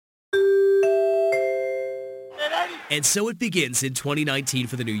And so it begins in 2019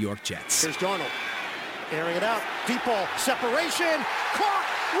 for the New York Jets. Here's Darnold, airing it out, deep ball, separation, caught,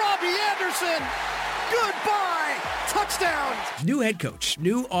 Robbie Anderson, goodbye, touchdown. New head coach,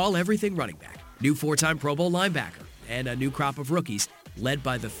 new all-everything running back, new four-time Pro Bowl linebacker, and a new crop of rookies led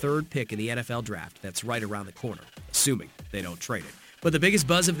by the third pick in the NFL draft that's right around the corner, assuming they don't trade it. But the biggest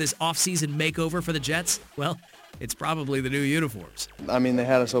buzz of this offseason makeover for the Jets, well, it's probably the new uniforms. I mean, they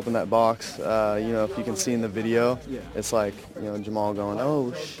had us open that box. If you can see in the video, it's like, Jamal going,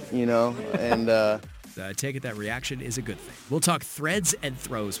 and I take it that reaction is a good thing. We'll talk threads and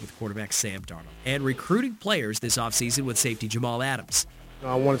throws with quarterback Sam Darnold and recruiting players this offseason with safety Jamal Adams.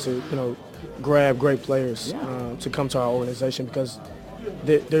 I wanted to, grab great players to come to our organization because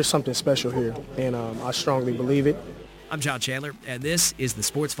there's something special here, and I strongly believe it. I'm John Chandler, and this is the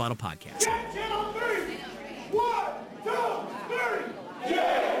Sports Final Podcast.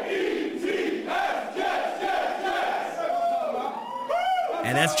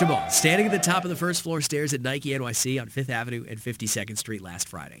 And that's Jamal, standing at the top of the first floor stairs at Nike NYC on 5th Avenue and 52nd Street last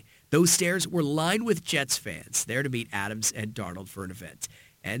Friday. Those stairs were lined with Jets fans there to meet Adams and Darnold for an event.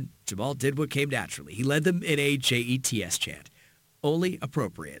 And Jamal did what came naturally. He led them in a JETS chant. Only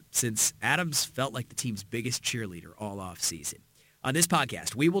appropriate, since Adams felt like the team's biggest cheerleader all offseason. On this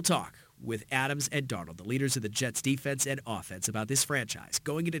podcast, we will talk with Adams and Darnold, the leaders of the Jets defense and offense, about this franchise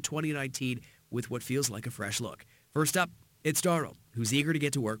going into 2019 with what feels like a fresh look. First up, it's Darnold, who's eager to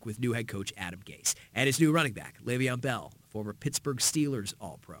get to work with new head coach Adam Gase and his new running back, Le'Veon Bell, former Pittsburgh Steelers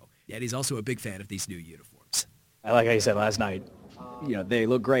All-Pro. And he's also a big fan of these new uniforms. I like how you said last night, they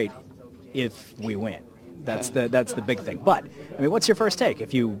look great if we win. That's the big thing. But, what's your first take?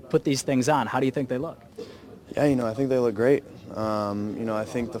 If you put these things on, how do you think they look? Yeah, I think they look great. I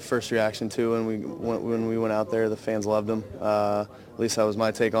think the first reaction, too, when we went out there, the fans loved them. At least that was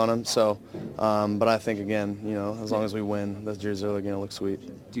my take on them. So, but I think, again, as long as we win, those jerseys are going to look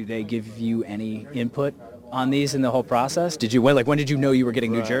sweet. Do they give you any input on these in the whole process? Did you win? When did you know you were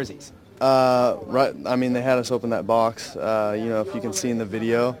getting new jerseys? Right. They had us open that box. If you can see in the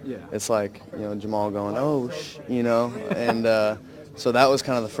video, it's like, Jamal going, and so that was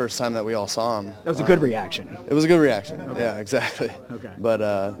kind of the first time that we all saw him. That was a good reaction. It was a good reaction. Okay. Yeah, exactly. Okay. But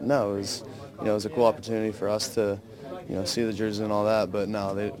no, it was a cool opportunity for us to, see the jerseys and all that. But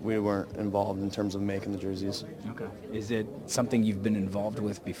no, we weren't involved in terms of making the jerseys. Okay. Is it something you've been involved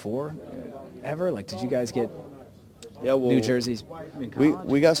with before, ever? Did you guys get new jerseys in college?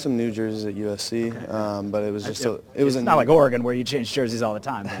 We got some new jerseys at USC, but it was just it's not like Oregon where you change jerseys all the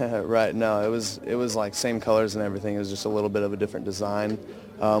time. Right. No, it was like same colors and everything. It was just a little bit of a different design,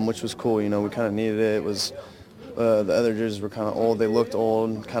 which was cool. We kind of needed it. It was the other jerseys were kind of old. They looked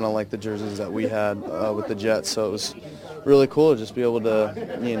old, kind of like the jerseys that we had with the Jets. So it was really cool to just be able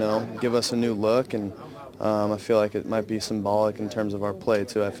to give us a new look, and I feel like it might be symbolic in terms of our play,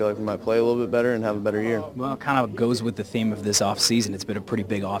 too. I feel like we might play a little bit better and have a better year. Well, it kind of goes with the theme of this offseason. It's been a pretty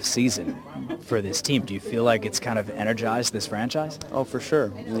big offseason for this team. Do you feel like it's kind of energized this franchise? Oh, for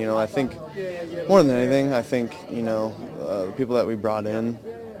sure. I think more than anything, the people that we brought in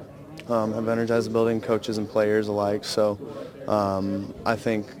have energized the building, coaches and players alike. So I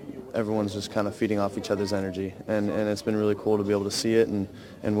think everyone's just kind of feeding off each other's energy, and it's been really cool to be able to see it and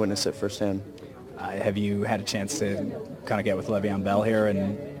witness it firsthand. Have you had a chance to kind of get with Le'Veon Bell here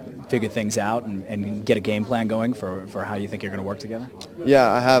and figure things out and get a game plan going for how you think you're going to work together?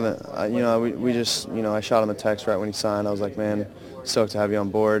 Yeah, I haven't. We just, I shot him a text right when he signed. I was like, man, stoked to have you on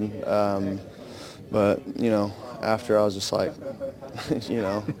board. But, after I was just like,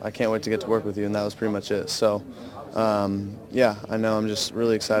 I can't wait to get to work with you, and that was pretty much it. So, yeah, I know I'm just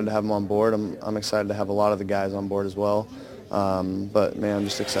really excited to have him on board. I'm excited to have a lot of the guys on board as well. But, man, I'm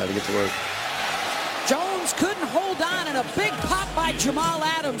just excited to get to work. Jones couldn't hold on, and a big pop by Jamal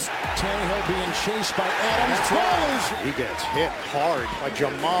Adams. Tannehill being chased by Adams. He gets hit hard by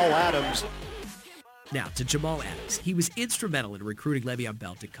Jamal Adams. Now, to Jamal Adams. He was instrumental in recruiting Le'Veon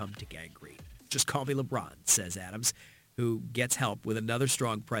Bell to come to Gang Green. Just call me LeBron, says Adams, who gets help with another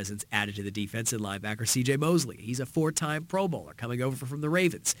strong presence added to the defense and linebacker C.J. Mosley. He's a four-time Pro Bowler coming over from the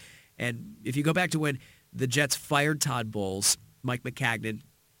Ravens. And if you go back to when the Jets fired Todd Bowles, Mike Maccagnan,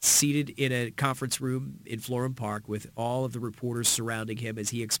 seated in a conference room in Florham Park with all of the reporters surrounding him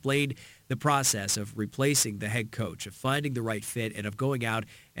as he explained the process of replacing the head coach, of finding the right fit, and of going out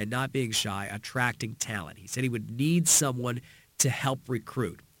and not being shy, attracting talent. He said he would need someone to help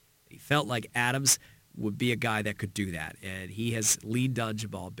recruit. He felt like Adams would be a guy that could do that, and he has leaned on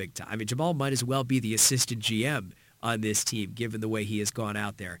Jamal big time. I mean, Jamal might as well be the assistant GM on this team, given the way he has gone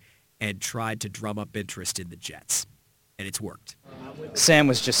out there and tried to drum up interest in the Jets. and it's worked. Sam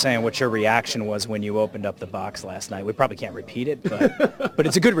was just saying what your reaction was when you opened up the box last night. We probably can't repeat it, but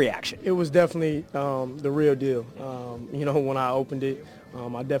it's a good reaction. It was definitely the real deal. When I opened it,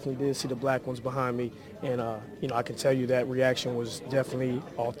 I definitely did see the black ones behind me, and I can tell you that reaction was definitely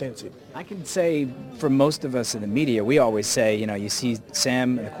authentic. I can say for most of us in the media, we always say, you see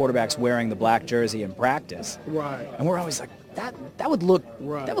Sam and the quarterbacks wearing the black jersey in practice, right? And we're always like, that would look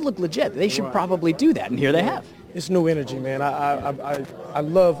legit. They should probably do that, and here they have. It's new energy, man. I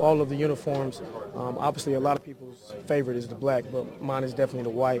love all of the uniforms. Obviously, a lot of people's favorite is the black, but mine is definitely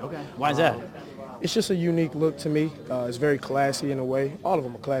the white. Okay. Why is that? It's just a unique look to me. It's very classy in a way. All of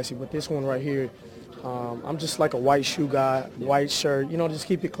them are classy, but this one right here, I'm just like a white shoe guy, white shirt. Just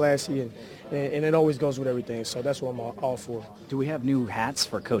keep it classy, and it always goes with everything. So that's what I'm all for. Do we have new hats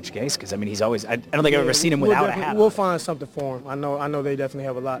for Coach Gase? Because he's always. I don't think I've ever seen him without a hat. We'll find something for him. I know they definitely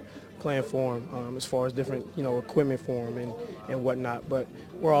have a lot planned for him as far as different equipment for him and whatnot. But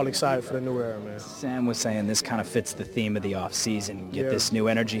we're all excited for the new era, man. Sam was saying this kind of fits the theme of the offseason. Get this new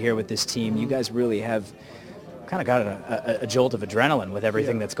energy here with this team. You guys really have kind of got a jolt of adrenaline with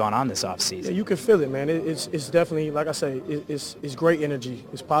everything that's gone on this offseason. Yeah, you can feel it, man. It's definitely, like I say, it's great energy.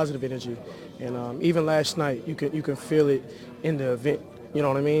 It's positive energy. And even last night, you can feel it in the event. You know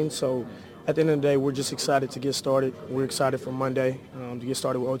what I mean? So at the end of the day, we're just excited to get started. We're excited for Monday to get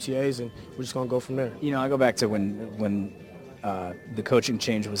started with OTAs, and we're just going to go from there. I go back to when the coaching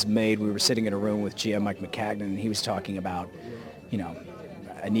change was made. We were sitting in a room with GM Mike Maccagnan, and he was talking about,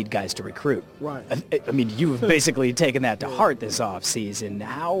 I need guys to recruit. Right. You've basically taken that to heart this offseason.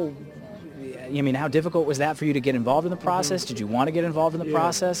 How difficult was that for you to get involved in the process? Did you want to get involved in the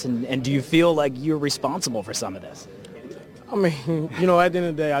process? And do you feel like you're responsible for some of this? At the end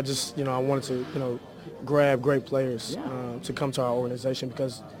of the day, I just, I wanted to, grab great players to come to our organization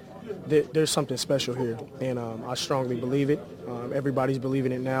because there's something special here, and I strongly believe it. Everybody's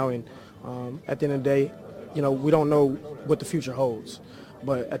believing it now, and at the end of the day, we don't know what the future holds,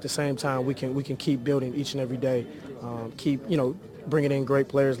 but at the same time, we can keep building each and every day, keep bringing in great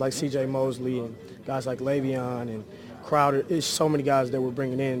players like C.J. Mosley and guys like Le'Veon and Crowder. It's so many guys that we're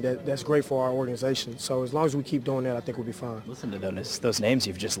bringing in that's great for our organization. So as long as we keep doing that, I think we'll be fine. Listen to those names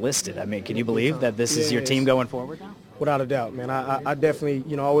you've just listed. Can you believe that this is your team going forward now? Without a doubt, man. I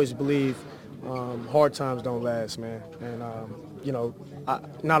definitely, always believe hard times don't last, man. And,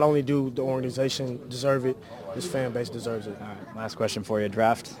 not only do the organization deserve it, this fan base deserves it. All right, last question for you.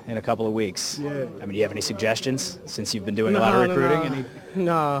 Draft in a couple of weeks. Yeah. Do you have any suggestions since you've been doing a lot of recruiting?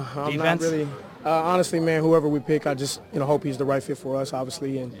 No, I'm not really. Honestly, man, whoever we pick, I just hope he's the right fit for us,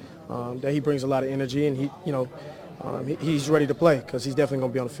 obviously, and that he brings a lot of energy, and he's ready to play because he's definitely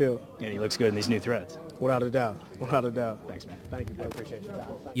going to be on the field. Yeah, he looks good in these new threads. Without a doubt. Thanks, man. Thank you, bro. I appreciate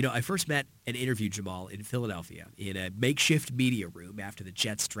you. I first met and interviewed Jamal in Philadelphia in a makeshift media room after the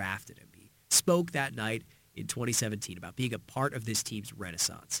Jets drafted him. He spoke that night in 2017 about being a part of this team's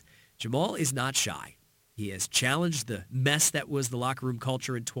renaissance. Jamal is not shy. He has challenged the mess that was the locker room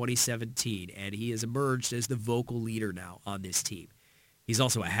culture in 2017, and he has emerged as the vocal leader now on this team. He's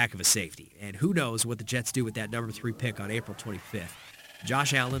also a heck of a safety, and who knows what the Jets do with that number 3 pick on April 25th.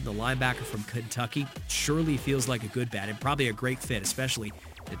 Josh Allen, the linebacker from Kentucky, surely feels like a good bet and probably a great fit, especially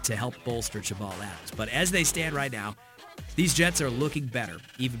to help bolster Jamal Adams. But as they stand right now, these Jets are looking better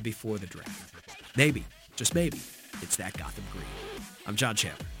even before the draft. Maybe, just maybe, it's that Gotham Green. I'm John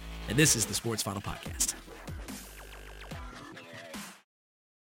Chandler, and this is the Sports Final Podcast.